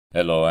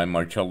Hello, I'm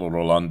Marcello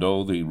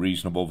Rollando, the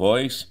Reasonable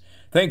Voice,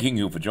 thanking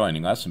you for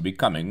joining us and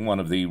becoming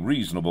one of the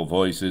reasonable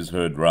voices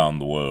heard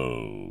round the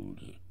world.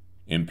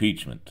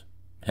 Impeachment,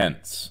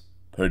 Pence,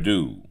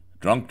 Purdue,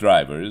 drunk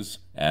drivers,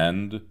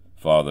 and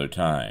Father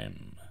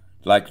Time.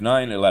 Like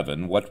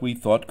 9/11, what we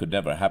thought could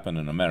never happen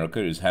in America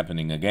is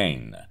happening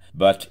again.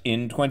 But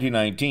in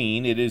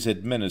 2019, it is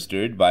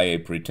administered by a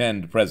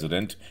pretend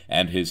president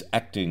and his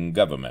acting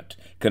government,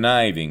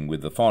 conniving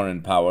with the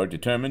foreign power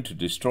determined to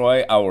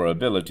destroy our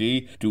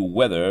ability to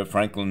weather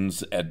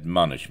Franklin's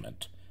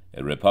admonishment.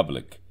 A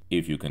republic,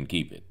 if you can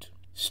keep it.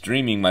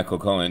 Streaming Michael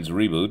Cohen's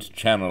reboot,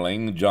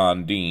 channeling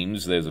John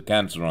Dean's There's a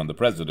Cancer on the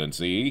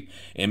Presidency,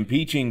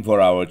 impeaching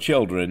for our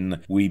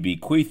children, we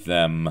bequeath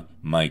them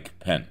Mike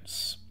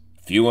Pence.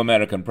 Few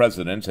American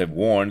presidents have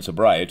worn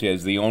sobriety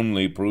as the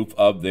only proof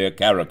of their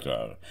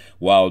character,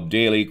 while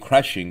daily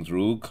crashing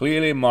through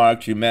clearly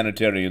marked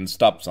humanitarian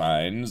stop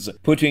signs,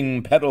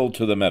 putting pedal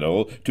to the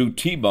metal to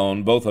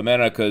T-bone both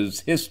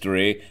America's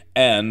history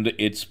and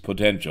its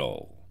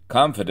potential.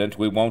 Confident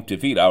we won't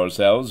defeat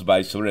ourselves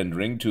by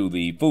surrendering to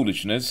the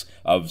foolishness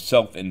of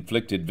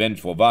self-inflicted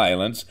vengeful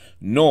violence,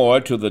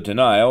 nor to the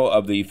denial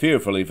of the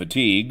fearfully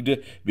fatigued,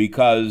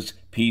 because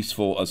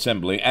peaceful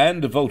assembly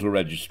and voter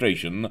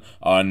registration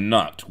are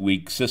not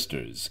weak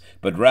sisters,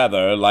 but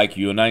rather, like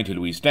United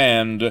We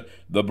Stand,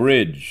 the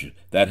bridge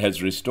that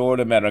has restored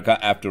America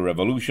after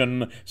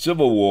Revolution,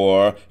 Civil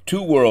War,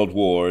 2 World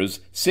Wars,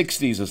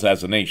 60s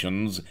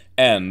assassinations,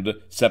 and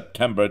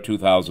September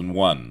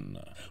 2001.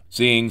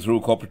 Seeing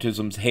through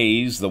corporatism's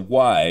haze, the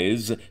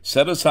wise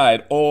set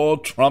aside all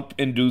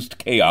Trump-induced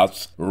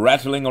chaos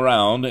rattling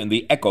around in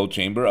the echo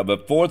chamber of a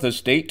fourth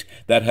estate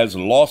that has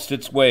lost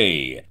its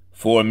way.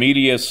 For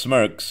media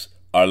smirks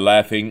are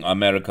laughing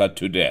America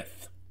to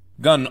death.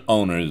 Gun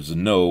owners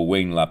know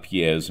Wayne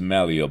LaPierre's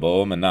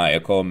malleable,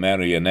 maniacal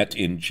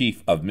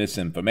marionette-in-chief of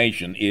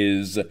misinformation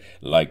is,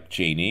 like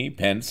Cheney,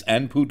 Pence,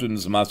 and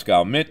Putin's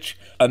Moscow Mitch,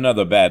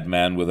 another bad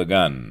man with a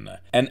gun,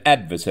 an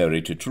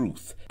adversary to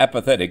truth,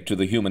 apathetic to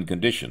the human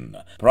condition,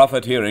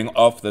 profiteering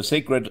off the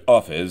sacred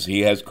office he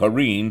has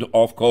careened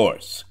off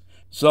course.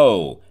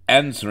 So,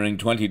 answering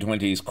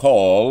 2020's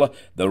call,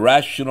 the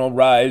rational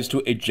rise to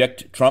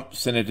eject Trump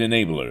Senate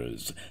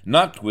enablers,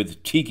 not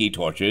with tiki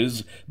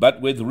torches, but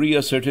with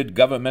reasserted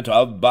government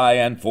of, by,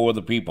 and for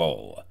the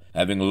people.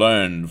 Having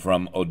learned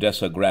from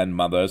Odessa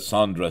grandmother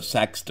Sandra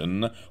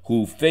Saxton,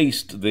 who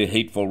faced the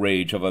hateful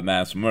rage of a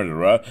mass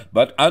murderer,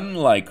 but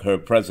unlike her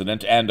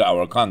president and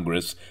our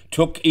Congress,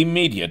 took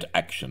immediate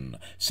action,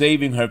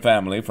 saving her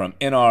family from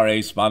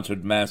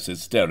NRA-sponsored mass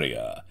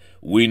hysteria.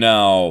 We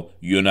now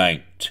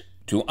unite.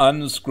 To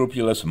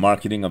unscrupulous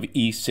marketing of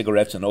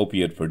e-cigarettes and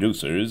opiate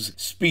producers,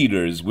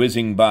 speeders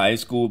whizzing by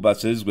school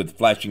buses with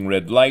flashing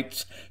red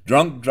lights,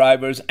 drunk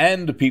drivers,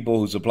 and people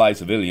who supply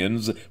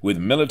civilians with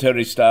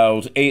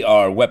military-styled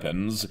AR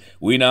weapons,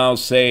 we now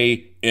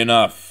say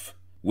enough.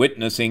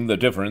 Witnessing the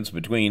difference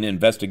between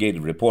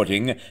investigative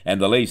reporting and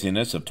the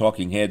laziness of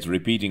talking heads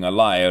repeating a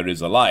liar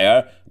is a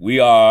liar, we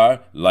are,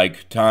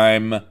 like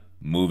time,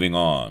 moving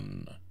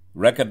on.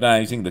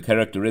 Recognizing the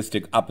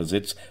characteristic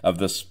opposites of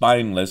the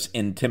spineless,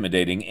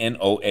 intimidating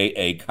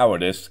NOAA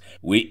cowardice,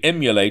 we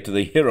emulate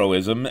the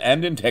heroism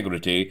and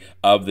integrity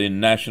of the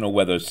National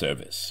Weather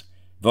Service.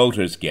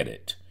 Voters get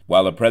it.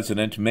 While a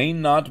president may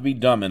not be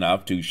dumb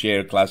enough to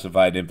share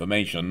classified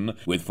information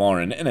with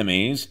foreign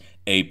enemies,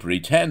 a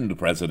pretend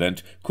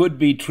president could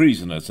be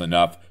treasonous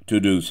enough to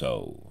do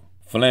so.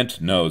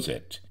 Flint knows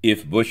it.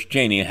 If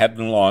Bush-Cheney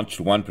hadn't launched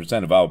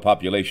 1% of our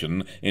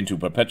population into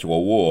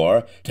perpetual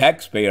war,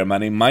 taxpayer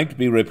money might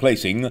be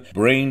replacing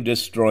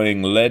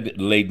brain-destroying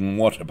lead-laden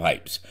water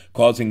pipes,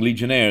 causing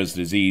Legionnaire's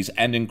disease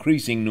and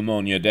increasing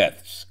pneumonia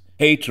deaths.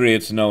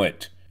 Patriots know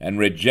it and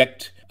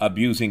reject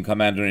abusing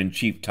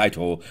commander-in-chief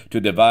title to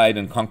divide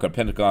and conquer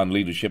Pentagon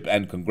leadership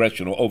and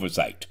congressional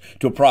oversight,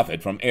 to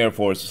profit from Air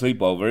Force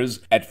sleepovers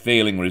at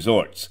failing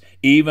resorts,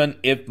 even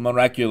if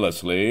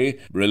miraculously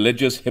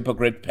religious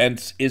hypocrite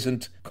Pence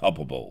isn't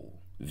culpable.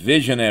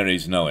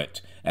 Visionaries know it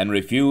and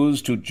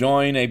refuse to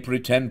join a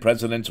pretend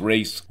president's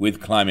race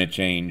with climate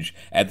change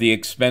at the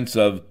expense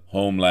of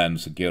homeland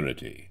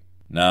security.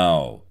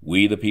 Now,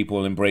 we the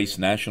people embrace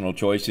national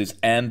choices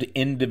and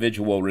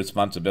individual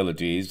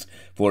responsibilities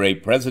for a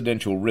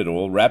presidential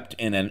riddle wrapped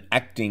in an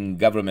acting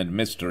government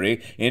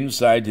mystery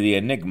inside the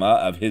enigma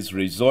of his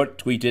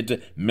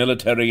resort-tweeted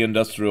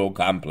military-industrial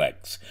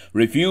complex,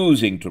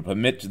 refusing to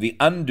permit the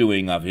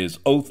undoing of his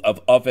oath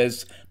of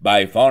office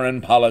by foreign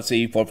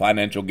policy for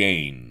financial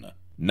gain.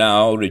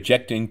 Now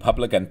rejecting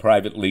public and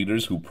private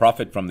leaders who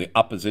profit from the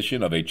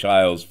opposition of a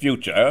child's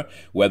future,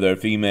 whether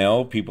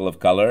female, people of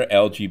color,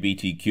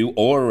 LGBTQ,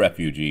 or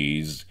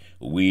refugees,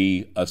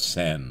 we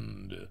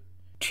ascend.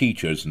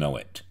 Teachers know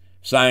it.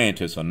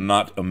 Scientists are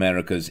not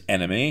America's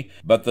enemy,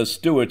 but the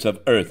stewards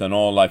of Earth and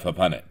all life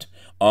upon it.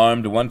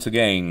 Armed once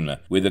again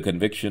with the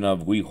conviction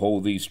of we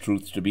hold these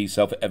truths to be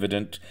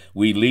self-evident,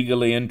 we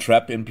legally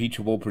entrap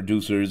impeachable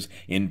producers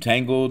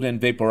entangled in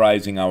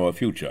vaporizing our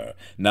future,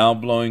 now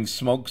blowing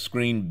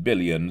smoke-screen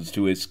billions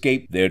to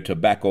escape their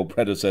tobacco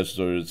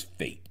predecessors'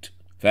 fate.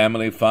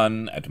 Family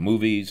fun at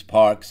movies,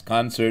 parks,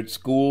 concerts,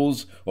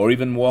 schools, or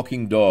even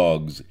walking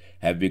dogs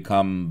have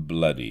become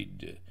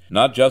bloodied.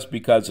 Not just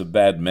because of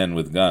bad men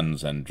with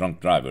guns and drunk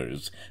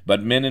drivers,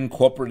 but men in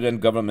corporate and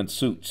government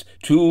suits,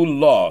 too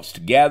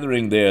lost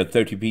gathering their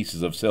 30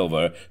 pieces of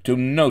silver to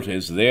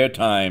notice their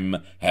time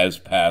has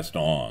passed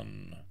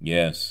on.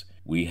 Yes,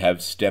 we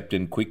have stepped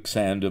in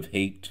quicksand of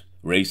hate,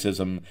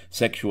 racism,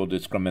 sexual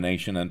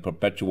discrimination, and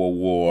perpetual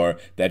war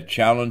that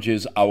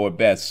challenges our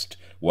best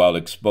while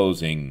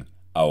exposing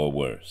our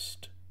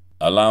worst.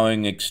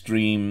 Allowing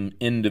extreme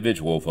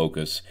individual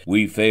focus,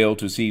 we fail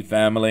to see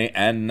family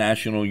and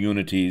national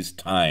unity's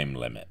time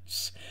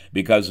limits,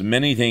 because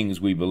many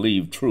things we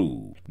believe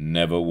true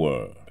never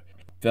were.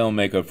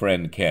 Filmmaker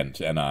friend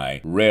Kent and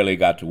I rarely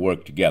got to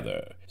work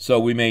together, so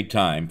we made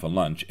time for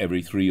lunch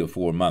every 3 or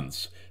 4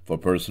 months for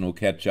personal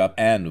catch-up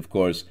and, of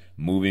course,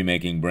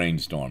 movie-making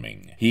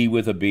brainstorming. He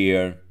with a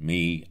beer,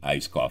 me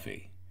iced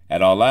coffee.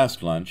 At our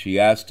last lunch, he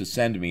asked to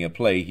send me a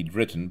play he'd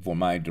written for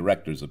my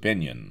director's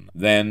opinion.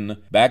 Then,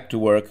 back to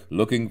work,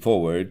 looking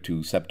forward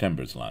to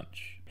September's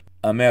lunch.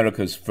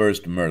 America's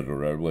first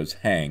murderer was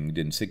hanged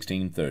in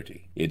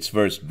 1630. Its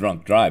first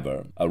drunk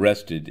driver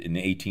arrested in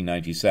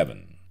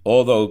 1897.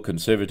 Although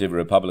conservative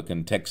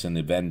Republican Texan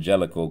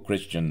evangelical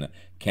Christian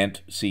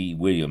Kent C.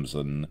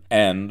 Williamson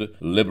and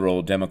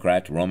liberal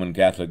Democrat Roman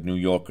Catholic New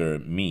Yorker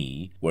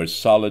me were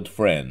solid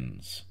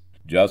friends,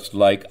 just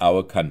like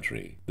our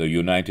country, the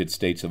United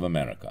States of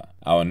America,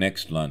 our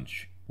next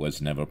lunch was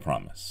never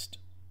promised.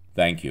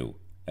 Thank you,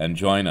 and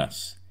join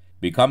us.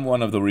 Become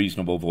one of the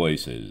reasonable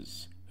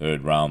voices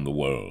heard round the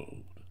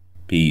world.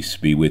 Peace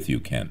be with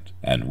you, Kent,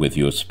 and with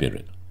your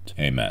spirit.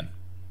 Amen.